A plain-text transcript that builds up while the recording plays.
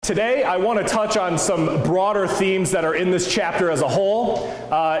Today, I want to touch on some broader themes that are in this chapter as a whole,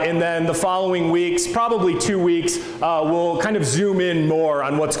 and then the following weeks, probably 2 weeks, we'll kind of zoom in more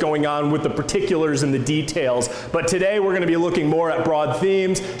on what's going on with the particulars and the details. But today, we're going to be looking more at broad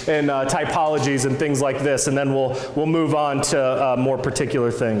themes and typologies and things like this, and then we'll move on to more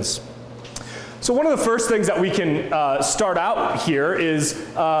particular things. So one of the first things that we can start out here is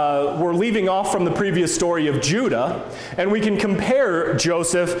we're leaving off from the previous story of Judah, and we can compare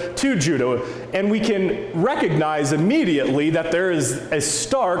Joseph to Judah, and we can recognize immediately that there is a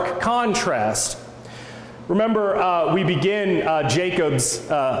stark contrast. Remember, we begin Jacob's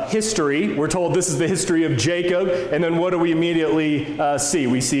history. We're told this is the history of Jacob, and then what do we immediately see?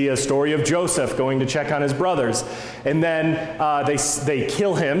 We see a story of Joseph going to check on his brothers. And then they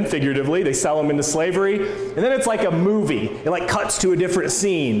kill him, figuratively. They sell him into slavery. And then it's like a movie. It like cuts to a different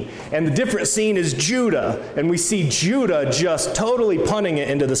scene. And the different scene is Judah. And we see Judah just totally punting it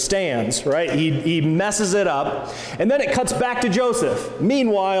into the stands, right? He messes it up. And then it cuts back to Joseph.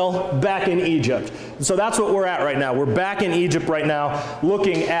 Meanwhile, back in Egypt. So that's what we're at right now. We're back in Egypt right now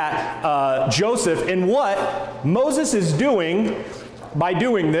looking at Joseph. And what Moses is doing by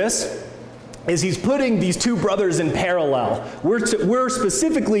doing this is he's putting these two brothers in parallel. We're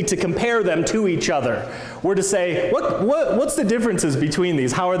specifically to compare them to each other. We're to say, what's the differences between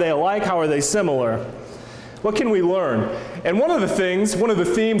these? How are they alike? How are they similar? What can we learn? And one of the themes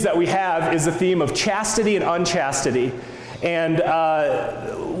that we have is the theme of chastity and unchastity. And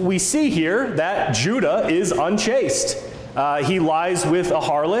we see here that Judah is unchaste. He lies with a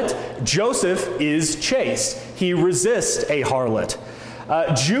harlot. Joseph is chaste. He resists a harlot.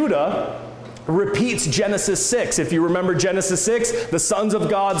 Judah repeats Genesis 6. If you remember Genesis 6, the sons of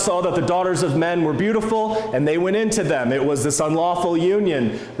God saw that the daughters of men were beautiful, and they went into them. It was this unlawful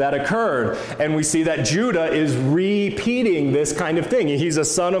union that occurred. And we see that Judah is repeating this kind of thing. He's a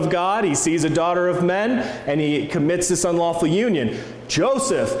son of God, he sees a daughter of men, and he commits this unlawful union.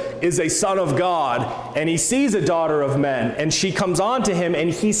 Joseph is a son of God, and he sees a daughter of men, and she comes on to him, and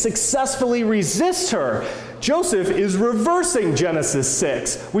he successfully resists her. Joseph is reversing Genesis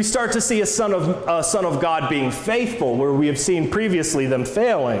 6. We start to see a son of God being faithful, where we have seen previously them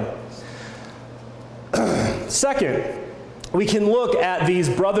failing. Second, we can look at these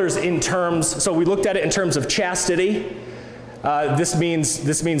brothers in terms, so we looked at it in terms of chastity. This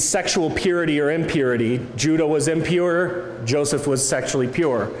means sexual purity or impurity. Judah was impure, Joseph was sexually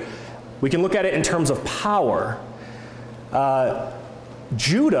pure. We can look at it in terms of power.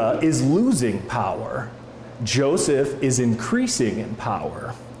 Judah is losing power. Joseph is increasing in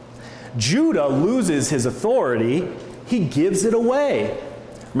power. Judah loses his authority, he gives it away.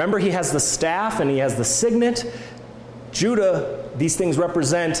 Remember, he has the staff and he has the signet. Judah, these things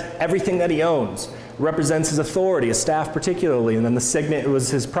represent everything that he owns. It represents his authority, a staff particularly, and then the signet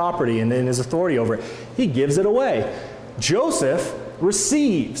was his property and then his authority over it. He gives it away. Joseph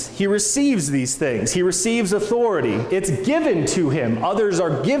receives. He receives these things. He receives authority. It's given to him. Others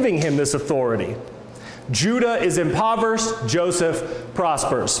are giving him this authority. Judah is impoverished, Joseph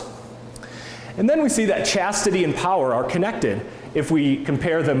prospers. And then we see that chastity and power are connected. If we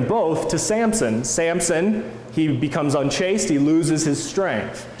compare them both to Samson. Samson, he becomes unchaste, he loses his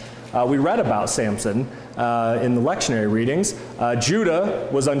strength. We read about Samson in the lectionary readings. Judah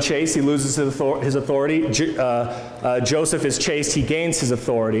was unchaste, he loses his authority. Joseph is chaste, he gains his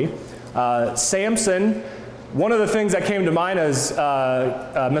authority. Samson, one of the things that came to mind as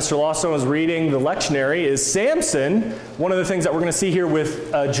Mr. Lawson was reading the lectionary is Samson. One of the things that we're going to see here with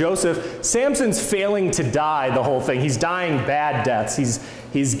Joseph, Samson's failing to die the whole thing. He's dying bad deaths.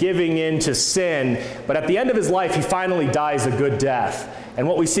 He's giving in to sin. But at the end of his life, he finally dies a good death. And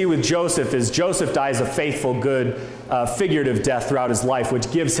what we see with Joseph is Joseph dies a faithful, good, figurative death throughout his life,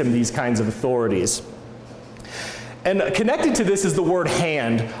 which gives him these kinds of authorities. And connected to this is the word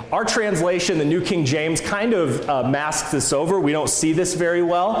hand. Our translation, the New King James, kind of masks this over. We don't see this very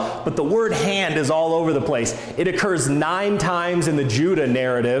well, but the word hand is all over the place. It occurs 9 times in the Judah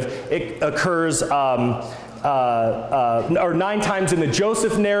narrative. It occurs 9 times in the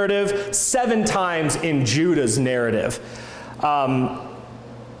Joseph narrative, 7 times in Judah's narrative.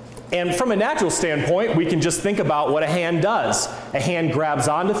 And from a natural standpoint, we can just think about what a hand does. A hand grabs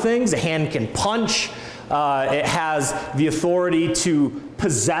onto things, a hand can punch. It has the authority to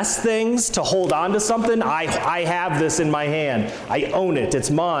possess things, to hold on to something. I have this in my hand. I own it. It's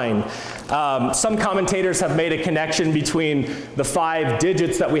mine. Some commentators have made a connection between the 5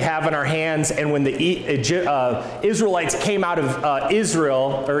 digits that we have in our hands and when the Israelites came out of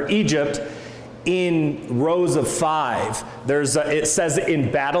Israel or Egypt. in rows of 5. It says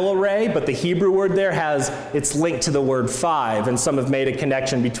in battle array, but the Hebrew word there it's linked to the word 5, and some have made a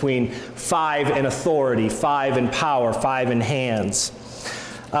connection between 5 and authority, 5 and power, 5 in hands.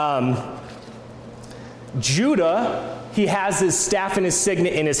 Judah, he has his staff and his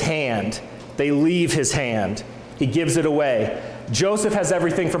signet in his hand. They leave his hand. He gives it away. Joseph has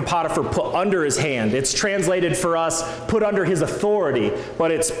everything from Potiphar put under his hand. It's translated for us, put under his authority,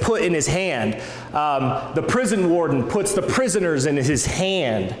 but it's put in his hand. The prison warden puts the prisoners in his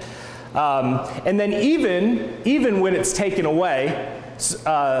hand. And then even when it's taken away,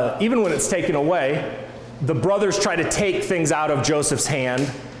 the brothers try to take things out of Joseph's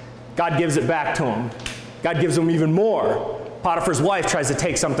hand. God gives it back to him. God gives him even more. Potiphar's wife tries to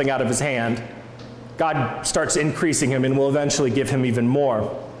take something out of his hand. God starts increasing him and will eventually give him even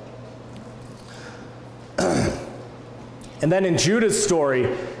more. And then in Judah's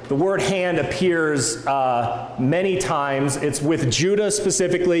story, the word hand appears many times. It's with Judah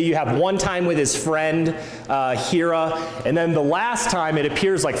specifically. You have one time with his friend, Hira. And then the last time it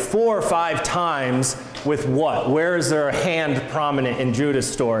appears like 4 or 5 times with what? Where is there a hand prominent in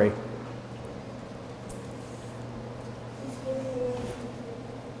Judah's story?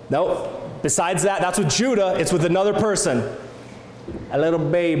 Nope. Besides that, that's with Judah. It's with another person. A little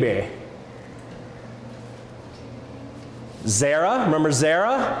baby. Zerah, remember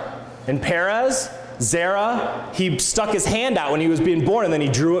Zerah and Perez? Zerah, he stuck his hand out when he was being born, and then he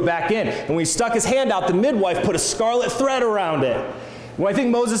drew it back in. And when he stuck his hand out, the midwife put a scarlet thread around it. What I think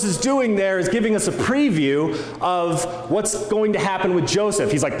Moses is doing there is giving us a preview of what's going to happen with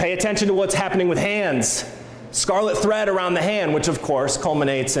Joseph. He's like, pay attention to what's happening with hands. Scarlet thread around the hand, which of course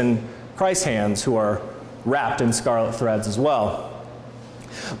culminates in Christ's hands, who are wrapped in scarlet threads as well.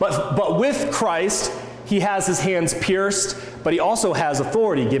 But with Christ, he has his hands pierced, but he also has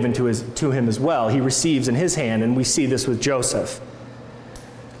authority given to him as well. He receives in his hand, and we see this with Joseph.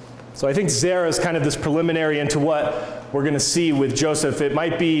 So I think Zerah is kind of this preliminary into what we're going to see with Joseph. It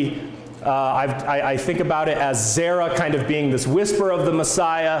might be, I think about it as Zerah kind of being this whisper of the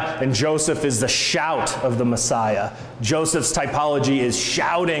Messiah, and Joseph is the shout of the Messiah. Joseph's typology is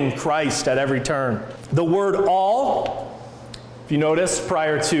shouting Christ at every turn. The word all, if you notice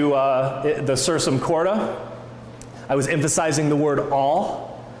prior to the Sursum Corda, I was emphasizing the word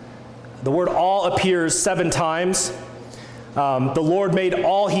all. The word all appears 7 times. The Lord made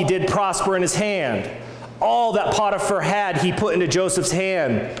all he did prosper in his hand. All that Potiphar had, he put into Joseph's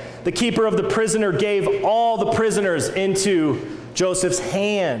hand. The keeper of the prisoner gave all the prisoners into Joseph's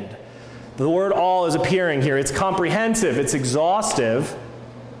hand. The word all is appearing here. It's comprehensive. It's exhaustive.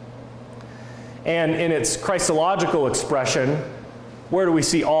 And in its Christological expression, where do we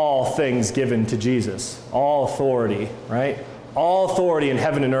see all things given to Jesus? All authority, right? All authority in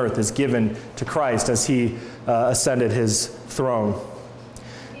heaven and earth is given to Christ as he ascended his throne.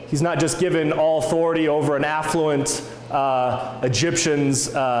 He's not just given all authority over an affluent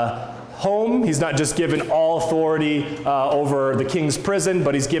Egyptian's home. He's not just given all authority over the king's prison,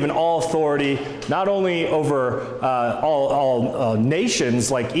 but he's given all authority not only over all nations,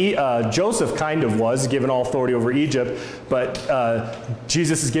 like Joseph kind of was given all authority over Egypt, but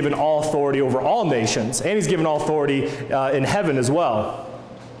Jesus is given all authority over all nations, and he's given all authority in heaven as well.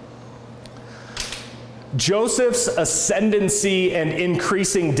 Joseph's ascendancy and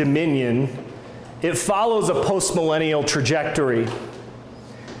increasing dominion, it follows a postmillennial trajectory.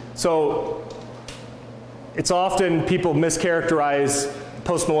 So it's often people mischaracterize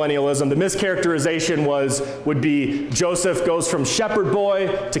postmillennialism. The mischaracterization would be Joseph goes from shepherd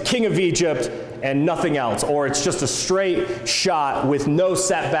boy to king of Egypt and nothing else, or it's just a straight shot with no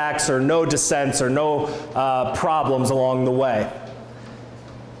setbacks or no descents or no problems along the way.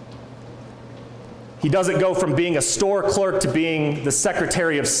 He doesn't go from being a store clerk to being the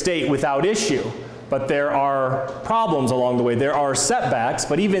Secretary of State without issue. But there are problems along the way. There are setbacks,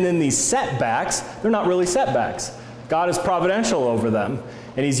 but even in these setbacks, they're not really setbacks. God is providential over them,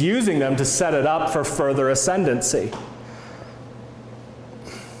 and he's using them to set it up for further ascendancy.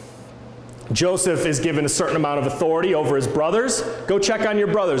 Joseph is given a certain amount of authority over his brothers. Go check on your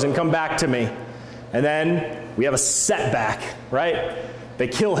brothers and come back to me. And then we have a setback, right? They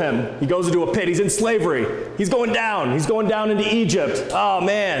kill him. He goes into a pit. He's in slavery. He's going down. He's going down into Egypt. Oh,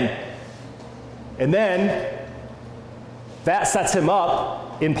 man. And then that sets him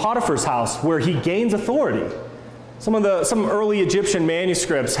up in Potiphar's house where he gains authority. Some early Egyptian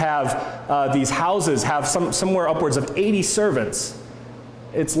manuscripts have these houses have somewhere upwards of 80 servants.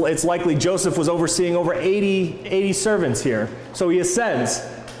 It's likely Joseph was overseeing over 80 servants here. So he ascends.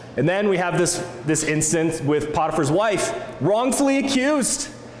 And then we have this instance with Potiphar's wife, wrongfully accused.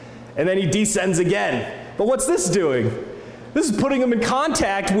 And then he descends again. But what's this doing? This is putting him in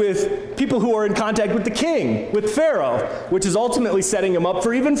contact with people who are in contact with the king, with Pharaoh, which is ultimately setting him up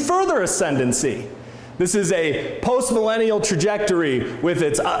for even further ascendancy. This is a post-millennial trajectory with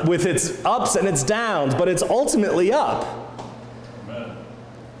its ups and its downs, but it's ultimately up. Amen.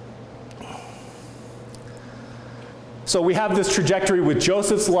 So we have this trajectory with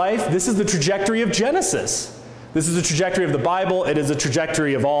Joseph's life. This is the trajectory of Genesis. This is the trajectory of the Bible. It is a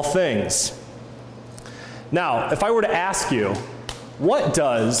trajectory of all things. Now, if I were to ask you, what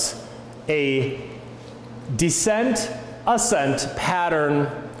does a descent-ascent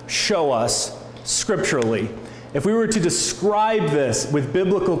pattern show us scripturally? If we were to describe this with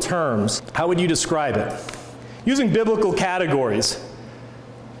biblical terms, how would you describe it? Using biblical categories.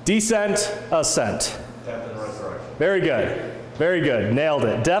 Descent, ascent. Death and resurrection. Very good. Very good. Nailed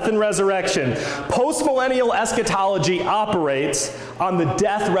it. Death and resurrection. Postmillennial eschatology operates on the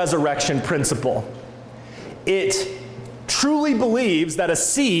death-resurrection principle. It truly believes that a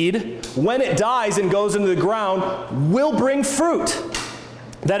seed, when it dies and goes into the ground, will bring fruit.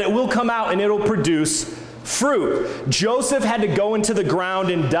 That it will come out and it'll produce fruit. Joseph had to go into the ground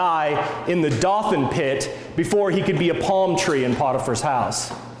and die in the Dothan pit before he could be a palm tree in Potiphar's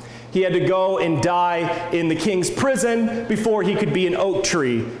house. He had to go and die in the king's prison before he could be an oak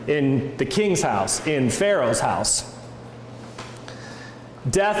tree in the king's house, in Pharaoh's house.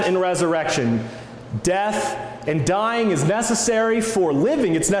 Death and resurrection. Death and dying is necessary for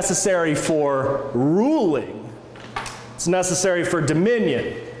living. It's necessary for ruling. It's necessary for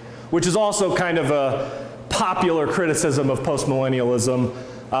dominion, which is also kind of a popular criticism of postmillennialism.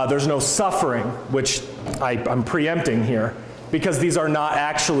 There's no suffering, which I'm preempting here, because these are not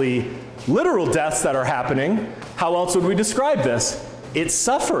actually literal deaths that are happening. How else would we describe this? It's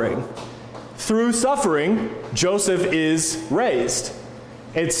suffering. Through suffering, Joseph is raised.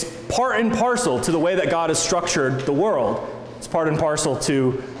 It's part and parcel to the way that God has structured the world. It's part and parcel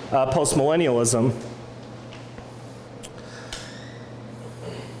to postmillennialism.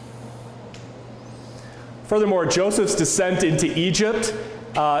 Furthermore, Joseph's descent into Egypt,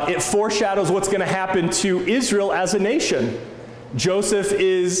 it foreshadows what's going to happen to Israel as a nation. Joseph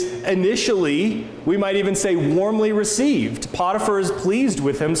is initially, we might even say, warmly received. Potiphar is pleased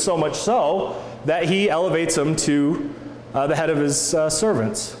with him, so much so that he elevates him to the head of his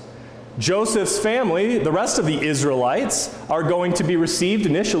servants. Joseph's family, the rest of the Israelites, are going to be received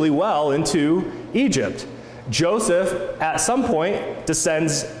initially well into Egypt. Joseph, at some point,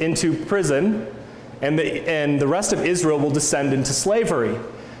 descends into prison, and the rest of Israel will descend into slavery.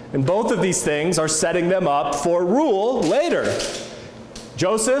 And both of these things are setting them up for rule later.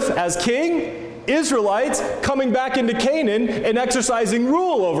 Joseph as king, Israelites coming back into Canaan and exercising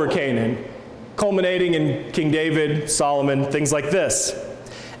rule over Canaan, culminating in King David, Solomon, things like this.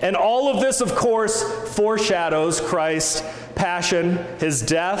 And all of this, of course, foreshadows Christ's passion, his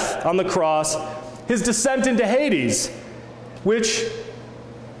death on the cross, his descent into Hades, which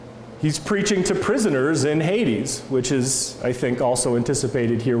he's preaching to prisoners in Hades, which is, I think, also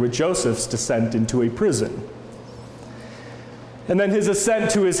anticipated here with Joseph's descent into a prison. And then his ascent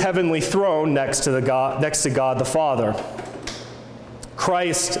to his heavenly throne next to God the Father.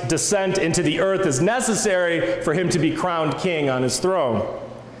 Christ's descent into the earth is necessary for him to be crowned king on his throne.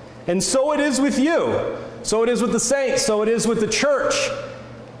 And so it is with you. So it is with the saints. So it is with the church.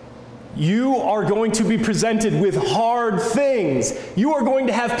 You are going to be presented with hard things. You are going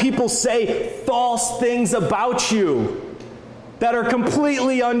to have people say false things about you that are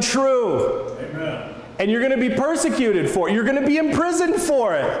completely untrue. Amen. And you're going to be persecuted for it. You're going to be imprisoned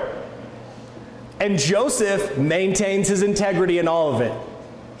for it. And Joseph maintains his integrity in all of it.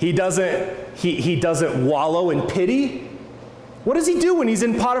 He doesn't wallow in pity. What does he do when he's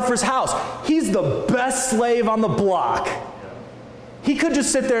in Potiphar's house? He's the best slave on the block. He could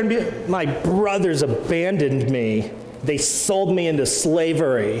just sit there and be, my brothers abandoned me. They sold me into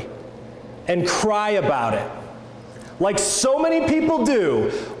slavery, and cry about it. Like so many people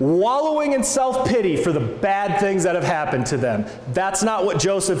do, wallowing in self-pity for the bad things that have happened to them. That's not what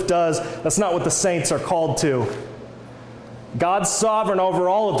Joseph does. That's not what the saints are called to. God's sovereign over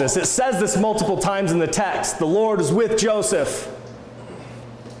all of this. It says this multiple times in the text. The Lord is with Joseph.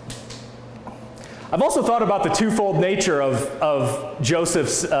 I've also thought about the twofold nature of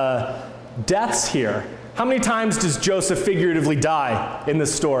Joseph's deaths here. How many times does Joseph figuratively die in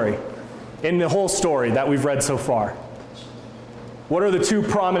this story? In the whole story that we've read so far? What are the two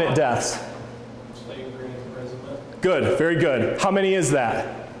prominent deaths? Slavery and imprisonment. Good, very good. How many is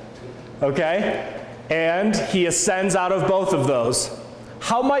that? Okay. And he ascends out of both of those.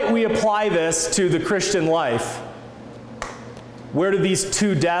 How might we apply this to the Christian life? Where do these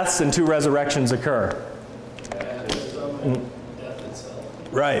two deaths and two resurrections occur? Baptism, death itself.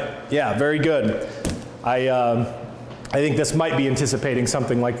 Right. Yeah, very good. I think this might be anticipating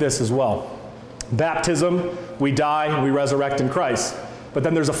something like this as well. Baptism, we die, we resurrect in Christ. But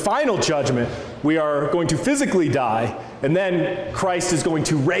then there's a final judgment. We are going to physically die, and then Christ is going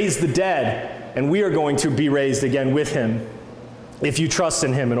to raise the dead, and we are going to be raised again with him if you trust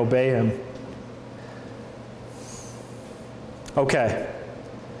in him and obey him. Okay.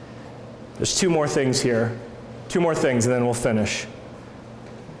 There's two more things here. Two more things, and then we'll finish.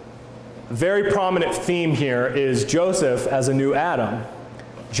 A very prominent theme here is Joseph as a new Adam.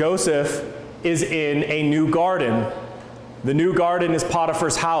 Joseph is in a new garden. The new garden is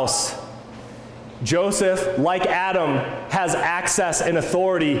Potiphar's house. Joseph, like Adam, has access and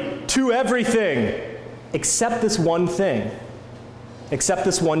authority to everything except this one thing, except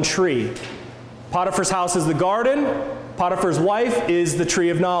this one tree. Potiphar's house is the garden. Potiphar's wife is the tree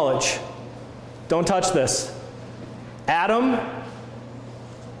of knowledge. Don't touch this. Adam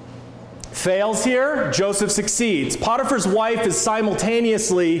fails here. Joseph succeeds. Potiphar's wife is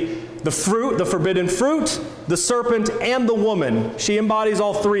simultaneously the fruit, the forbidden fruit, the serpent, and the woman. She embodies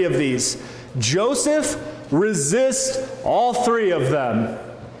all three of these. Joseph resists all three of them.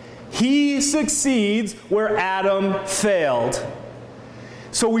 He succeeds where Adam failed.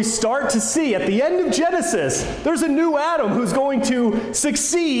 So we start to see at the end of Genesis, there's a new Adam who's going to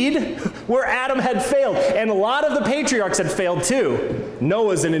succeed where Adam had failed. And a lot of the patriarchs had failed too.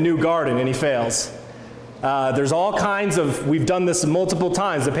 Noah's in a new garden and he fails. There's all kinds of, we've done this multiple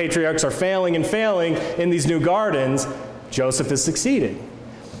times. The patriarchs are failing and failing in these new gardens. Joseph is succeeding.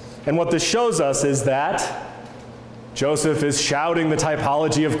 And what this shows us is that Joseph is shouting the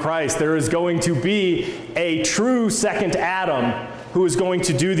typology of Christ. There is going to be a true second Adam who is going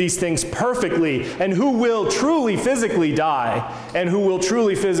to do these things perfectly, and who will truly physically die, and who will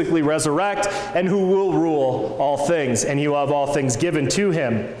truly physically resurrect, and who will rule all things, and he will have all things given to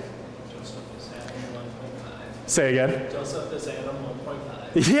him. Joseph is Adam 1.5. Say again. Joseph is Adam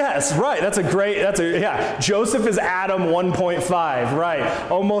 1.5. Yes, right. Yeah. Joseph is Adam 1.5. Right.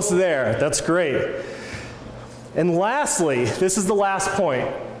 Almost there. That's great. And lastly, this is the last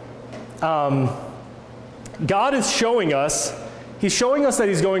point. God is showing us, he's showing us that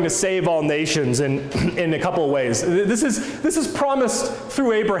he's going to save all nations in a couple of ways. This is promised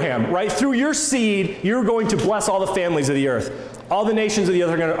through Abraham, right? Through your seed, you're going to bless all the families of the earth. All the nations of the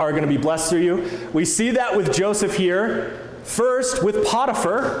earth are going to be blessed through you. We see that with Joseph here. First, with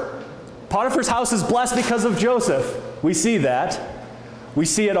Potiphar. Potiphar's house is blessed because of Joseph. We see that. We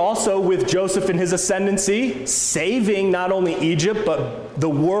see it also with Joseph in his ascendancy, saving not only Egypt, but the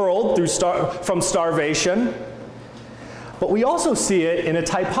world from starvation. But we also see it in a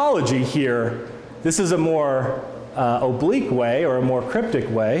typology here. This is a more oblique way, or a more cryptic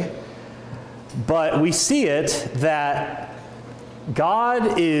way. But we see it that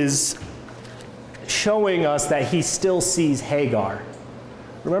God is showing us that he still sees Hagar.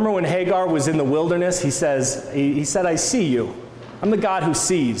 Remember when Hagar was in the wilderness, he said, I see you. I'm the God who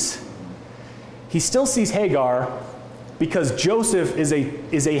sees. He still sees Hagar because Joseph is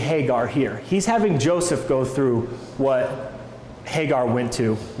a Hagar here. He's having Joseph go through what Hagar went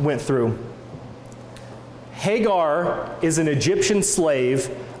through. Hagar is an Egyptian slave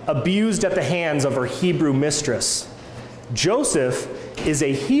abused at the hands of her Hebrew mistress. Joseph is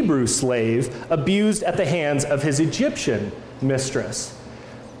a Hebrew slave abused at the hands of his Egyptian mistress.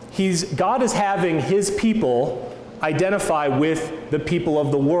 God is having his people identify with the people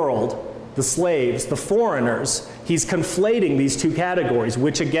of the world, the slaves, the foreigners. He's conflating these two categories,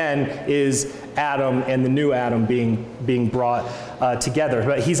 which again is Adam and the new Adam being brought together.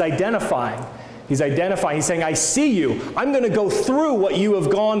 But he's identifying. He's saying, I see you. I'm going to go through what you have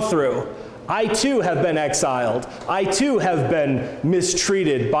gone through. I too have been exiled. I too have been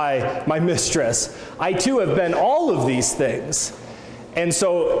mistreated by my mistress. I too have been all of these things. And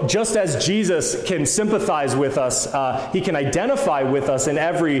so just as Jesus can sympathize with us, he can identify with us in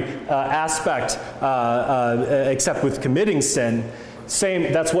every aspect except with committing sin.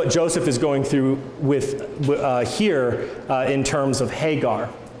 That's what Joseph is going through with here in terms of Hagar.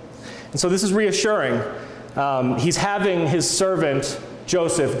 And so this is reassuring. He's having his servant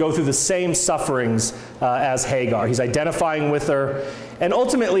Joseph go through the same sufferings as Hagar. He's identifying with her, and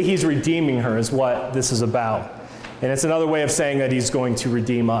ultimately he's redeeming her is what this is about. And it's another way of saying that he's going to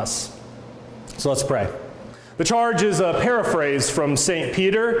redeem us. So let's pray. The charge is a paraphrase from St.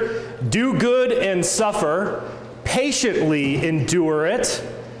 Peter. Do good and suffer, patiently endure it.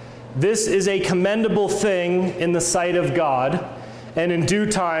 This is a commendable thing in the sight of God. and in due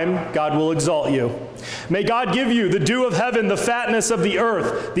time God will exalt you. May God give you the dew of heaven, the fatness of the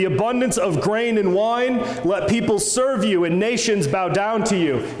earth, the abundance of grain and wine. Let people serve you and nations bow down to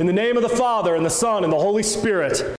you. In the name of the Father, and the Son, and the Holy Spirit.